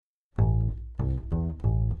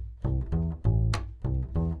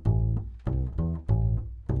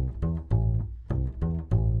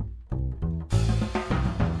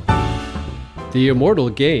The Immortal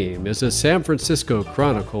game is a San Francisco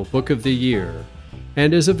Chronicle Book of the Year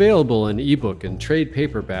and is available in ebook and trade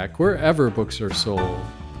paperback wherever books are sold.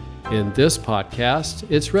 In this podcast,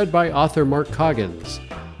 it's read by author Mark Coggins.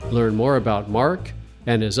 Learn more about Mark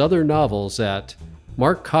and his other novels at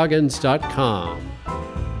markcoggins.com.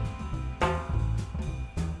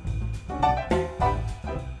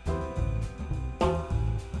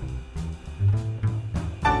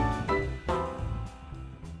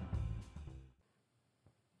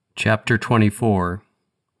 Chapter 24.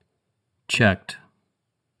 Checked.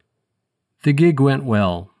 The gig went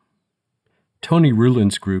well. Tony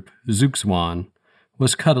Ruland's group, Zugzwan,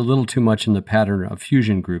 was cut a little too much in the pattern of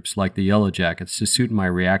fusion groups like the Yellow Jackets to suit my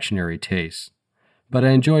reactionary tastes, but I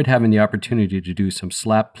enjoyed having the opportunity to do some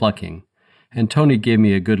slap plucking, and Tony gave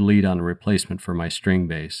me a good lead on a replacement for my string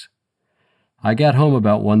bass. I got home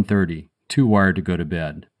about 1:30, too wired to go to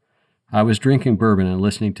bed. I was drinking bourbon and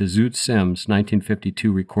listening to Zoot Sims'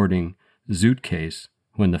 1952 recording, Zoot Case,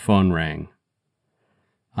 when the phone rang.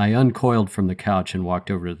 I uncoiled from the couch and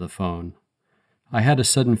walked over to the phone. I had a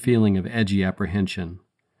sudden feeling of edgy apprehension,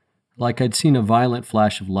 like I'd seen a violent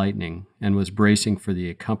flash of lightning and was bracing for the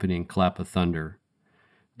accompanying clap of thunder.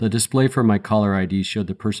 The display for my caller ID showed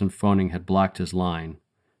the person phoning had blocked his line,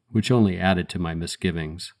 which only added to my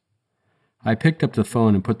misgivings. I picked up the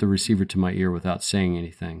phone and put the receiver to my ear without saying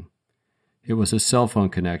anything. It was a cell phone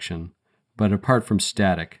connection, but apart from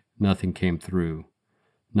static, nothing came through,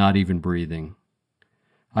 not even breathing.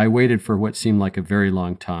 I waited for what seemed like a very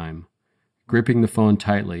long time, gripping the phone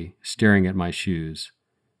tightly, staring at my shoes,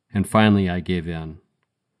 and finally I gave in.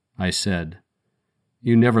 I said,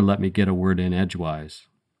 "You never let me get a word in edgewise."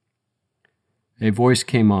 A voice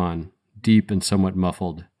came on, deep and somewhat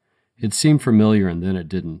muffled. It seemed familiar and then it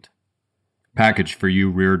didn't. "Package for you,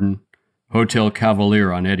 Reardon. Hotel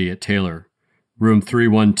Cavalier on Eddie at Taylor. Room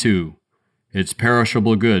 312. It's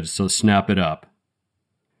perishable goods, so snap it up."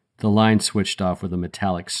 The line switched off with a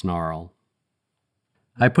metallic snarl.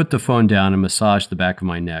 I put the phone down and massaged the back of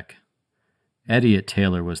my neck. Eddie at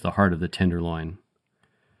Taylor was the heart of the Tenderloin.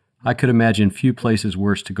 I could imagine few places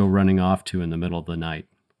worse to go running off to in the middle of the night.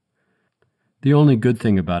 The only good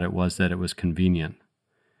thing about it was that it was convenient.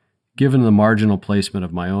 Given the marginal placement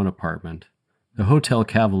of my own apartment, the Hotel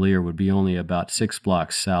Cavalier would be only about 6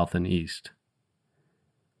 blocks south and east.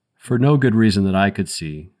 For no good reason that I could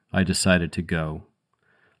see, I decided to go.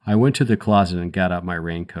 I went to the closet and got out my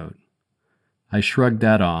raincoat. I shrugged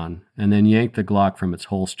that on, and then yanked the Glock from its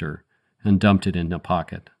holster and dumped it in a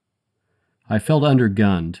pocket. I felt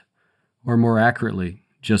undergunned, or more accurately,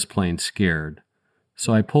 just plain scared,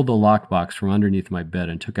 so I pulled the lockbox from underneath my bed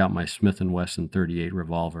and took out my Smith & Wesson .38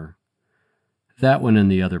 revolver. That went in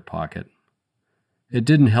the other pocket. It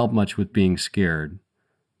didn't help much with being scared,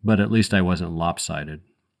 but at least I wasn't lopsided.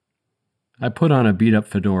 I put on a beat-up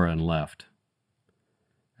fedora and left.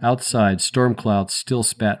 Outside, storm clouds still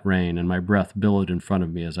spat rain, and my breath billowed in front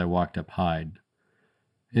of me as I walked up Hyde.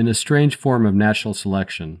 In a strange form of natural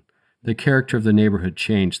selection, the character of the neighborhood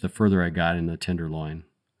changed the further I got in the Tenderloin.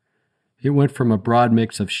 It went from a broad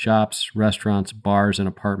mix of shops, restaurants, bars, and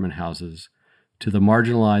apartment houses to the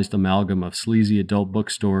marginalized amalgam of sleazy adult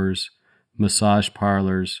bookstores, massage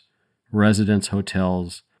parlors, residence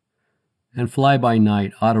hotels, and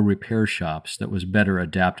fly-by-night auto repair shops that was better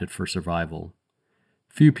adapted for survival.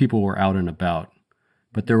 Few people were out and about,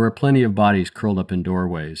 but there were plenty of bodies curled up in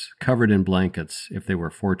doorways, covered in blankets if they were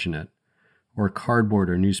fortunate, or cardboard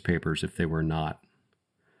or newspapers if they were not.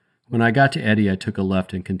 When I got to Eddie, I took a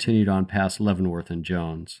left and continued on past Leavenworth and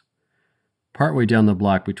Jones. Partway down the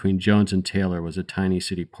block between Jones and Taylor was a tiny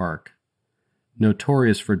city park.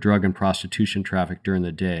 Notorious for drug and prostitution traffic during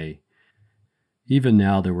the day, even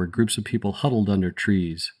now there were groups of people huddled under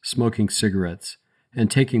trees, smoking cigarettes,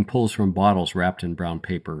 and taking pulls from bottles wrapped in brown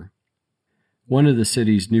paper. One of the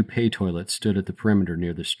city's new pay toilets stood at the perimeter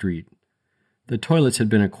near the street. The toilets had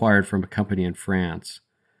been acquired from a company in France,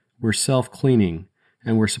 were self-cleaning,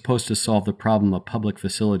 and were supposed to solve the problem of public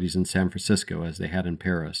facilities in San Francisco as they had in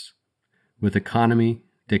Paris, with economy,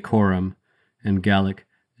 decorum, and Gallic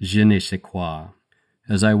je ne sais quoi.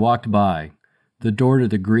 As I walked by, the door to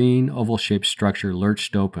the green, oval-shaped structure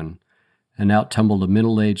lurched open, and out tumbled a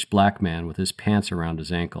middle-aged black man with his pants around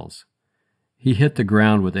his ankles. He hit the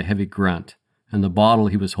ground with a heavy grunt, and the bottle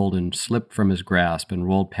he was holding slipped from his grasp and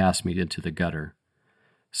rolled past me into the gutter.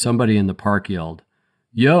 Somebody in the park yelled,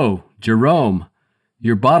 "Yo, Jerome,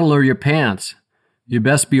 your bottle or your pants? You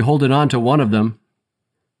best be holding on to one of them."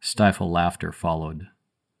 Stifled laughter followed.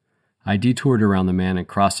 I detoured around the man and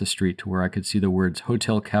crossed the street to where I could see the words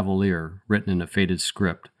Hotel Cavalier written in a faded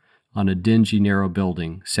script on a dingy, narrow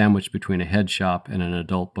building sandwiched between a head shop and an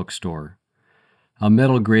adult bookstore. A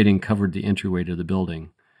metal grating covered the entryway to the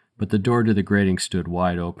building, but the door to the grating stood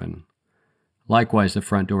wide open. Likewise, the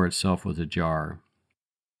front door itself was ajar.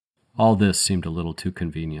 All this seemed a little too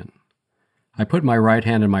convenient. I put my right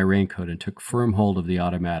hand in my raincoat and took firm hold of the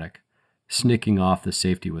automatic, snicking off the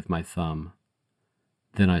safety with my thumb.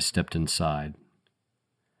 Then I stepped inside.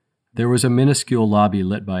 There was a minuscule lobby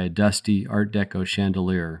lit by a dusty Art Deco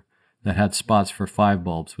chandelier that had spots for 5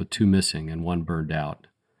 bulbs with 2 missing and 1 burned out.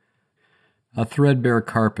 A threadbare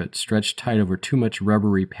carpet stretched tight over too much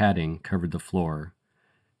rubbery padding covered the floor.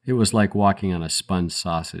 It was like walking on a spun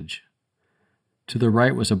sausage. To the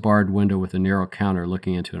right was a barred window with a narrow counter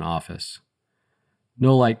looking into an office.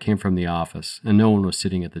 No light came from the office, and no one was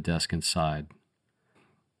sitting at the desk inside.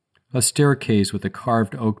 A staircase with a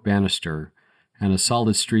carved oak banister and a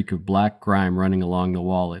solid streak of black grime running along the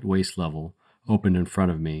wall at waist level opened in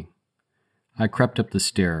front of me. I crept up the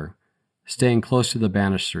stair, staying close to the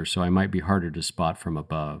banister so I might be harder to spot from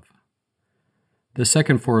above. The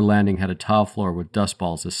second-floor landing had a tile floor with dust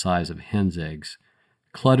balls the size of hen's eggs,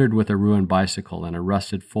 cluttered with a ruined bicycle and a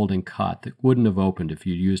rusted folding cot that wouldn't have opened if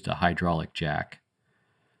you'd used a hydraulic jack.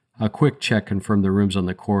 A quick check confirmed the rooms on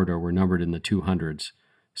the corridor were numbered in the 200s,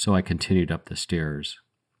 so I continued up the stairs.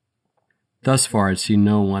 Thus far I'd seen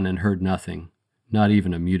no one and heard nothing, not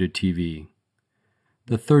even a muted TV.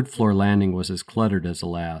 The third-floor landing was as cluttered as the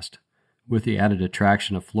last, with the added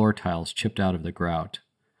attraction of floor tiles chipped out of the grout.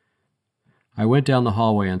 I went down the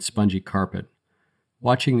hallway on spongy carpet,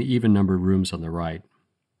 watching the even-numbered rooms on the right.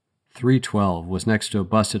 312 was next to a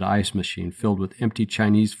busted ice machine filled with empty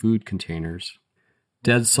Chinese food containers,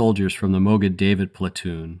 dead soldiers from the Moga David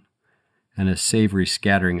platoon, and a savory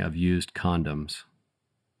scattering of used condoms.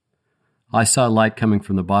 I saw light coming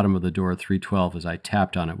from the bottom of the door at 312 as I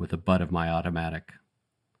tapped on it with the butt of my automatic.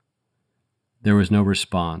 There was no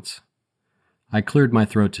response. I cleared my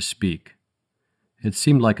throat to speak. It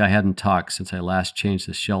seemed like I hadn't talked since I last changed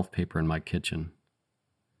the shelf paper in my kitchen.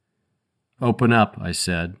 "Open up," I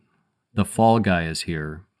said. "The fall guy is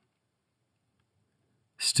here."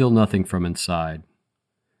 Still nothing from inside.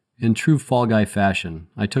 In true Fall Guy fashion,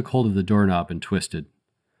 I took hold of the doorknob and twisted.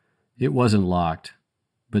 It wasn't locked,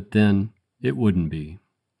 but then it wouldn't be.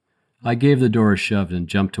 I gave the door a shove and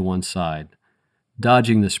jumped to one side,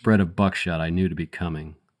 dodging the spread of buckshot I knew to be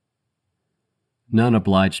coming. None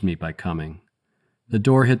obliged me by coming. The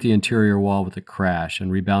door hit the interior wall with a crash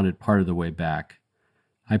and rebounded part of the way back.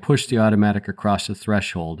 I pushed the automatic across the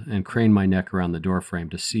threshold and craned my neck around the doorframe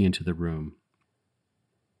to see into the room.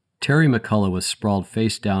 Terry McCullough was sprawled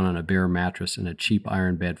face down on a bare mattress in a cheap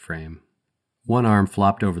iron bed frame. One arm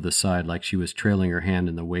flopped over the side like she was trailing her hand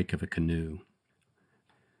in the wake of a canoe.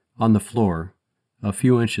 On the floor, a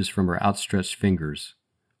few inches from her outstretched fingers,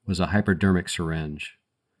 was a hypodermic syringe.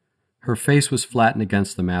 Her face was flattened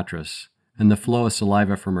against the mattress, and the flow of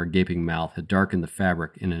saliva from her gaping mouth had darkened the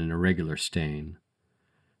fabric in an irregular stain.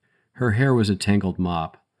 Her hair was a tangled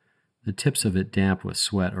mop, the tips of it damp with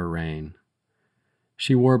sweat or rain.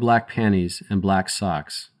 She wore black panties and black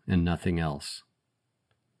socks, and nothing else.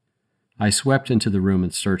 I swept into the room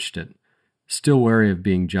and searched it, still wary of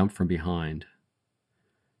being jumped from behind.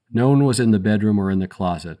 No one was in the bedroom or in the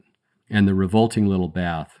closet, and the revolting little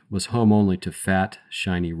bath was home only to fat,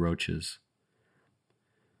 shiny roaches.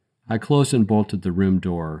 I closed and bolted the room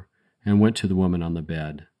door and went to the woman on the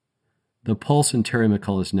bed. The pulse in Terry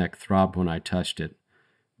McCullough's neck throbbed when I touched it,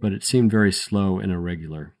 but it seemed very slow and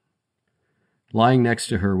irregular. Lying next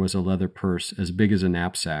to her was a leather purse as big as a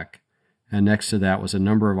knapsack, and next to that was a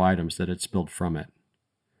number of items that had spilled from it.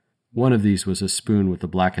 One of these was a spoon with a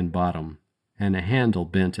blackened bottom, and a handle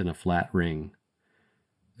bent in a flat ring.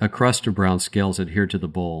 A crust of brown scales adhered to the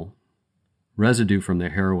bowl, residue from the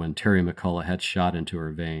heroin Terry McCullough had shot into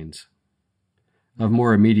her veins. Of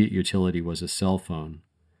more immediate utility was a cell phone,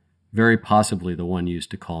 very possibly the one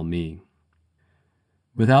used to call me.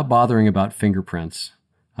 Without bothering about fingerprints,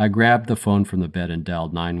 I grabbed the phone from the bed and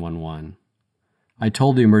dialed 911. I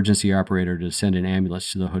told the emergency operator to send an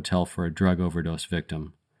ambulance to the hotel for a drug overdose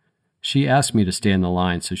victim. She asked me to stay on the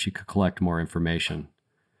line so she could collect more information,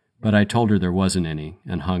 but I told her there wasn't any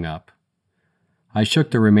and hung up. I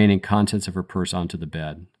shook the remaining contents of her purse onto the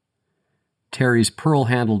bed. Terry's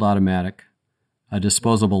pearl-handled automatic, a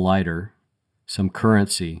disposable lighter, some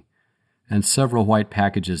currency, and several white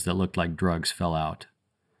packages that looked like drugs fell out.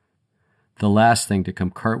 The last thing to come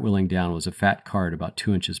cartwheeling down was a fat card about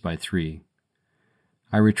 2 inches by 3.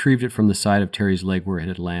 I retrieved it from the side of Terry's leg where it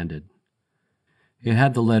had landed. It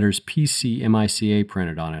had the letters PCMICA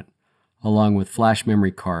printed on it, along with flash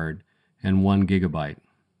memory card and 1 gigabyte.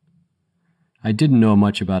 I didn't know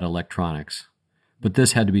much about electronics, but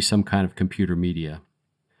this had to be some kind of computer media.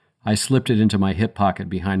 I slipped it into my hip pocket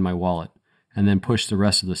behind my wallet and then pushed the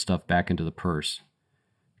rest of the stuff back into the purse,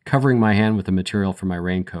 covering my hand with the material from my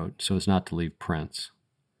raincoat so as not to leave prints.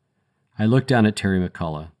 I looked down at Terry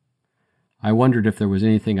McCullough. I wondered if there was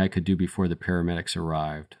anything I could do before the paramedics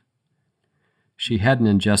arrived. She hadn't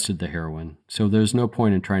ingested the heroin, so there was no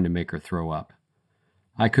point in trying to make her throw up.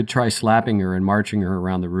 I could try slapping her and marching her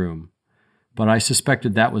around the room, but I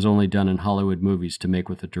suspected that was only done in Hollywood movies to make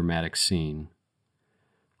with a dramatic scene.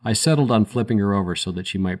 I settled on flipping her over so that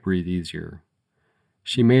she might breathe easier.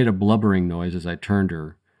 She made a blubbering noise as I turned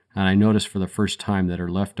her, and I noticed for the first time that her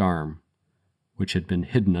left arm, which had been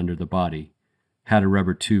hidden under the body, had a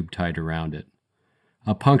rubber tube tied around it.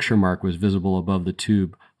 A puncture mark was visible above the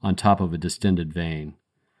tube on top of a distended vein.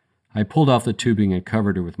 I pulled off the tubing and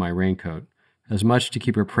covered her with my raincoat, as much to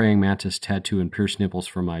keep her praying mantis tattoo and pierced nipples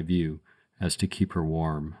from my view as to keep her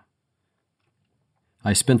warm.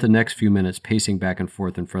 I spent the next few minutes pacing back and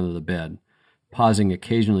forth in front of the bed, pausing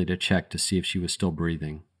occasionally to check to see if she was still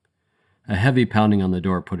breathing. A heavy pounding on the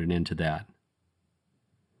door put an end to that.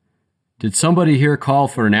 "Did somebody here call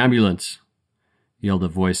for an ambulance?" yelled a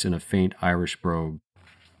voice in a faint Irish brogue.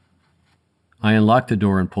 I unlocked the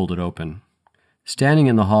door and pulled it open. Standing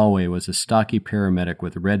in the hallway was a stocky paramedic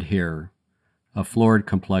with red hair, a florid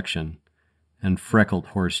complexion, and freckled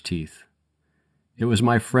horse teeth. It was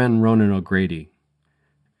my friend Ronan O'Grady.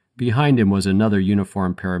 Behind him was another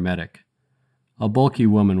uniformed paramedic, a bulky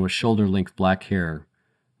woman with shoulder-length black hair,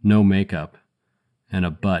 no makeup, and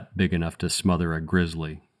a butt big enough to smother a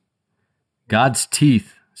grizzly. "God's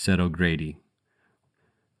teeth," said O'Grady.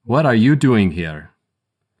 "What are you doing here?"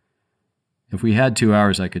 "If we had 2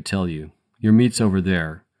 hours, I could tell you. Your meat's over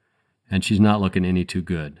there, and she's not looking any too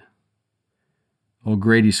good."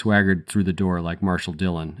 O'Grady swaggered through the door like Marshall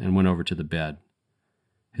Dillon and went over to the bed.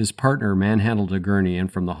 His partner manhandled a gurney in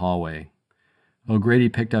from the hallway. O'Grady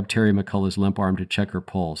picked up Terry McCullough's limp arm to check her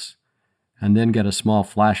pulse, and then got a small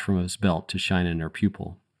flash from his belt to shine in her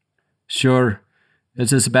pupil. "Sure,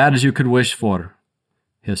 it's as bad as you could wish for,"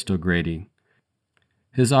 hissed O'Grady.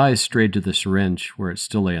 His eyes strayed to the syringe where it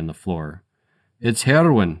still lay on the floor. "It's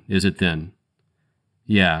heroin, is it then?"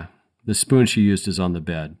 "Yeah, the spoon she used is on the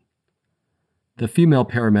bed." The female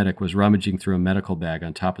paramedic was rummaging through a medical bag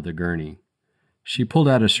on top of the gurney. She pulled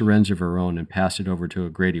out a syringe of her own and passed it over to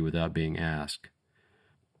O'Grady without being asked.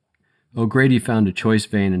 O'Grady found a choice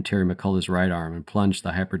vein in Terry McCullough's right arm and plunged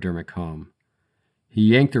the hypodermic home.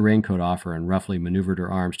 He yanked the raincoat off her and roughly maneuvered her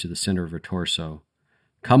arms to the center of her torso.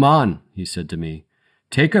 "Come on," he said to me.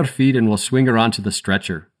 "Take her feet and we'll swing her onto the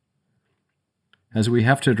stretcher." As we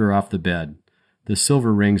hefted her off the bed, the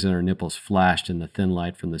silver rings in her nipples flashed in the thin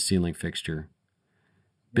light from the ceiling fixture.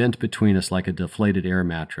 Bent between us like a deflated air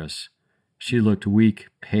mattress, she looked weak,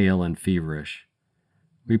 pale, and feverish.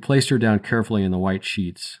 We placed her down carefully in the white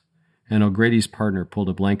sheets, and O'Grady's partner pulled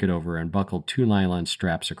a blanket over her and buckled 2 nylon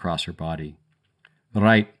straps across her body.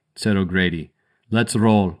 "Right," said O'Grady. "Let's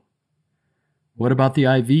roll." "What about the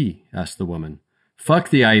IV?" asked the woman. "Fuck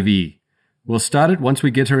the IV. We'll start it once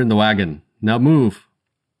we get her in the wagon. Now move."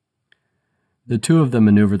 The two of them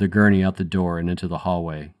maneuvered the gurney out the door and into the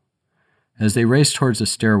hallway. As they raced towards the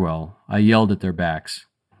stairwell, I yelled at their backs.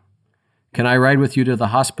 "Can I ride with you to the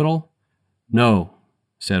hospital?" "No,"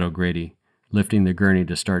 said O'Grady, lifting the gurney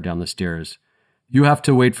to start down the stairs. "You have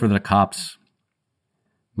to wait for the cops."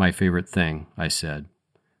 "My favorite thing," I said,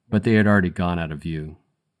 but they had already gone out of view.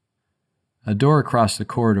 A door across the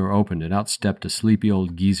corridor opened and out stepped a sleepy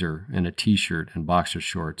old geezer in a t-shirt and boxer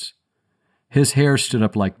shorts. His hair stood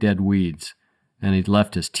up like dead weeds, and he'd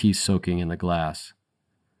left his teeth soaking in the glass.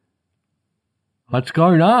 "What's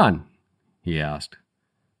going on?" he asked.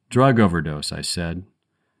 "Drug overdose," I said.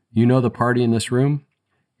 "You know the party in this room?"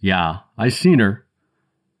 "Yeah, I seen her."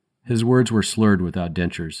 His words were slurred without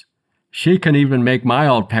dentures. "She can even make my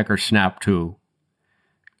old pecker snap, too."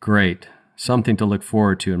 "Great. Something to look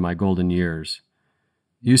forward to in my golden years.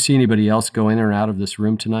 You see anybody else go in or out of this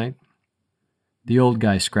room tonight?" The old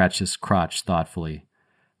guy scratched his crotch thoughtfully.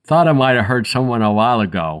 "Thought I might have heard someone a while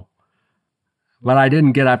ago, but I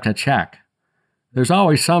didn't get up to check. There's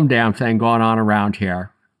always some damn thing going on around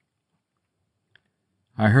here."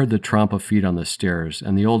 I heard the tramp of feet on the stairs,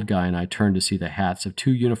 and the old guy and I turned to see the hats of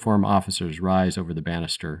 2 uniformed officers rise over the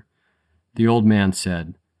banister. The old man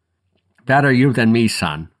said, "Better you than me,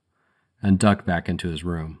 son," and ducked back into his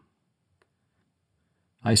room.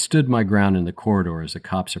 I stood my ground in the corridor as the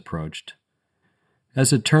cops approached.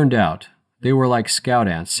 As it turned out, they were like scout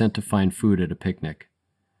ants sent to find food at a picnic.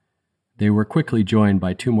 They were quickly joined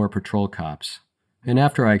by 2 more patrol cops, and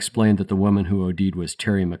after I explained that the woman who OD'd was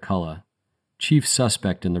Terry McCullough, chief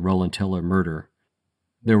suspect in the Roland Tiller murder,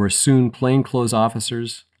 There were soon plainclothes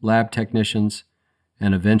officers, lab technicians,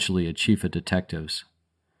 and eventually a chief of detectives.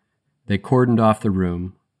 They cordoned off the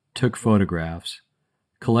room, took photographs,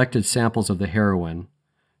 collected samples of the heroin,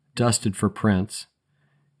 dusted for prints,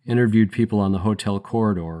 interviewed people on the hotel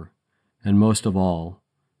corridor, and most of all,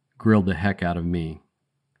 grilled the heck out of me.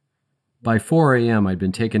 By 4 a.m., I'd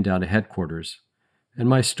been taken down to headquarters, and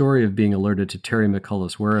my story of being alerted to Terry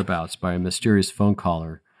McCullough's whereabouts by a mysterious phone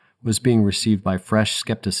caller was being received by fresh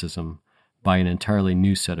skepticism by an entirely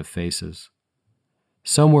new set of faces.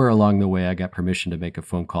 Somewhere along the way, I got permission to make a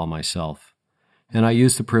phone call myself, and I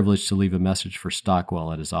used the privilege to leave a message for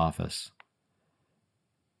Stockwell at his office.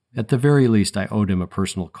 At the very least, I owed him a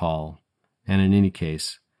personal call, and in any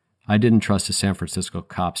case, I didn't trust the San Francisco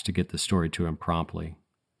cops to get the story to him promptly.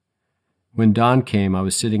 When dawn came, I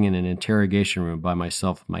was sitting in an interrogation room by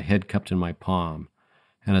myself with my head cupped in my palm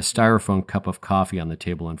and a styrofoam cup of coffee on the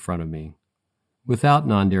table in front of me. Without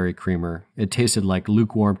non-dairy creamer, it tasted like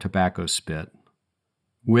lukewarm tobacco spit.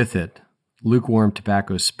 With it, lukewarm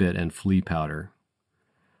tobacco spit and flea powder.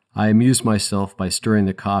 I amused myself by stirring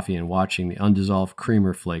the coffee and watching the undissolved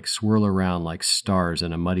creamer flakes swirl around like stars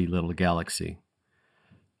in a muddy little galaxy.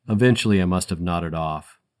 Eventually, I must have nodded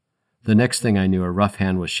off. The next thing I knew, a rough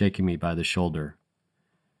hand was shaking me by the shoulder.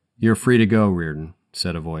 "You're free to go, Reardon,"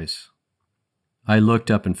 said a voice. I looked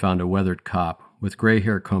up and found a weathered cop with gray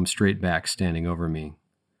hair combed straight back standing over me.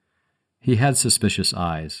 He had suspicious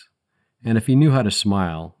eyes, and if he knew how to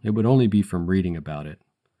smile, it would only be from reading about it.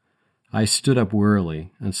 I stood up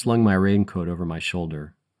wearily and slung my raincoat over my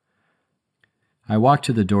shoulder. I walked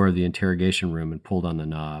to the door of the interrogation room and pulled on the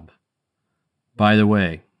knob. "By the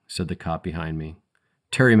way," said the cop behind me,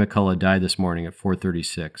 "Terry McCullough died this morning at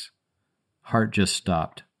 4:36. Heart just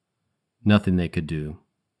stopped. Nothing they could do."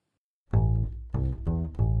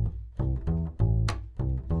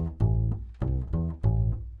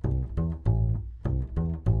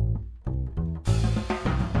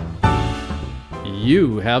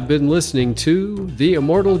 You have been listening to The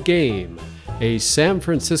Immortal Game, a San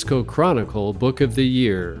Francisco Chronicle Book of the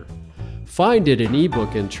Year. Find it in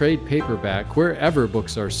ebook and trade paperback wherever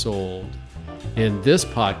books are sold. In this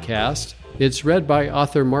podcast, it's read by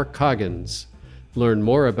author Mark Coggins. Learn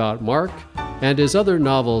more about Mark and his other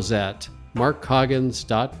novels at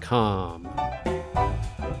markcoggins.com.